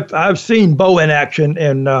but I've seen Bo in action,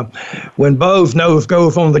 and when Bo's nose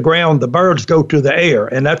goes on the ground, the birds go to the air,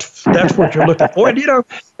 and that's what you're looking for,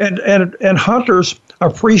 and hunters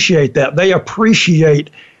appreciate that. They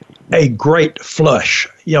appreciate a great flush.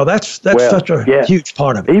 That's such a huge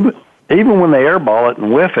part of it. Even when they airball it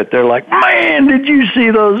and whiff it, they're like, man, did you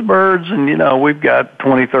see those birds? And, we've got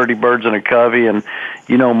 20, 30 birds in a covey. And,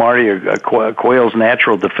 Marty, a quail's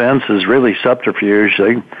natural defense is really subterfuge.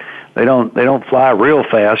 They don't fly real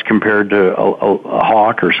fast compared to a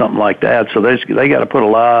hawk or something like that. So they got to put a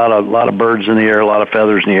lot of birds in the air, a lot of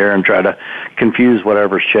feathers in the air, and try to confuse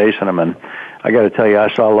whatever's chasing them. And I got to tell you,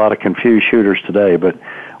 I saw a lot of confused shooters today. But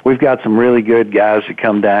we've got some really good guys that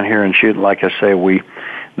come down here and shoot. Like I say,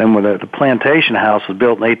 Then when the plantation house was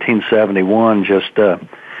built in 1871, just a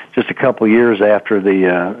couple of years after the,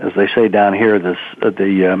 as they say down here, the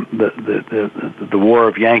war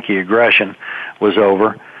of Yankee aggression was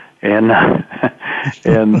over, and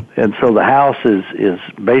and so the house is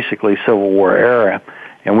basically Civil War era,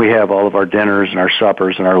 and we have all of our dinners and our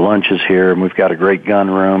suppers and our lunches here, and we've got a great gun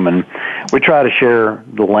room, and we try to share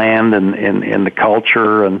the land and the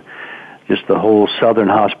culture and just the whole Southern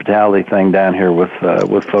hospitality thing down here with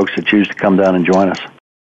folks that choose to come down and join us.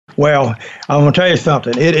 Well, I'm going to tell you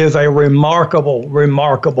something. It is a remarkable,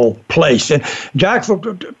 remarkable place. And Jack,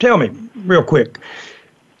 tell me real quick,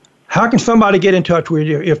 how can somebody get in touch with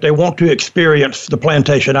you if they want to experience the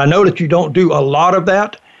plantation? I know that you don't do a lot of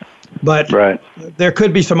that, but there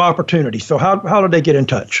could be some opportunity. So how do they get in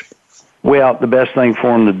touch? Well, the best thing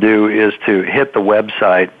for them to do is to hit the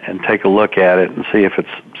website and take a look at it and see if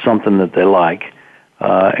it's something that they like.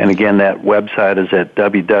 And again, that website is at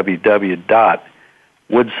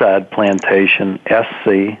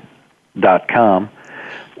www.woodsideplantationsc.com,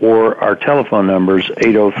 or our telephone number is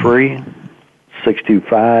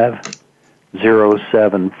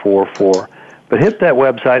 803-625-0744. But hit that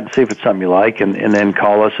website and see if it's something you like, and then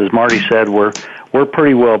call us. As Marty said, we're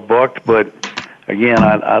pretty well booked, but again,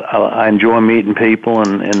 I enjoy meeting people,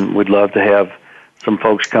 and we'd love to have some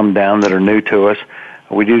folks come down that are new to us.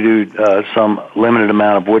 We do some limited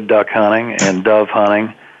amount of wood duck hunting and dove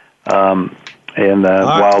hunting, and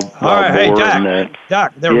wild boar. Hey,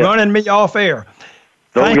 Doc, they're running me off air.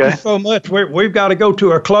 Thank you so much. We've got to go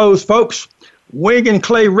to a close, folks.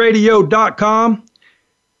 WingandClayRadio.com.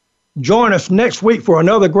 Join us next week for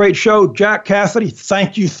another great show. Jack Cassidy,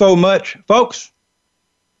 thank you so much. Folks,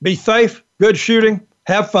 be safe. Good shooting.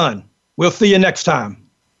 Have fun. We'll see you next time.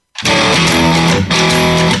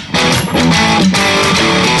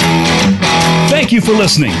 Thank you for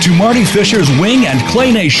listening to Marty Fisher's Wing and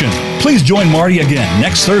Clay Nation. Please join Marty again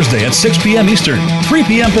next Thursday at 6 p.m. Eastern, 3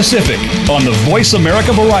 p.m. Pacific on the Voice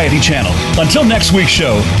America Variety Channel. Until next week's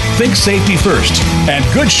show, think safety first and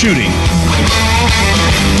good shooting.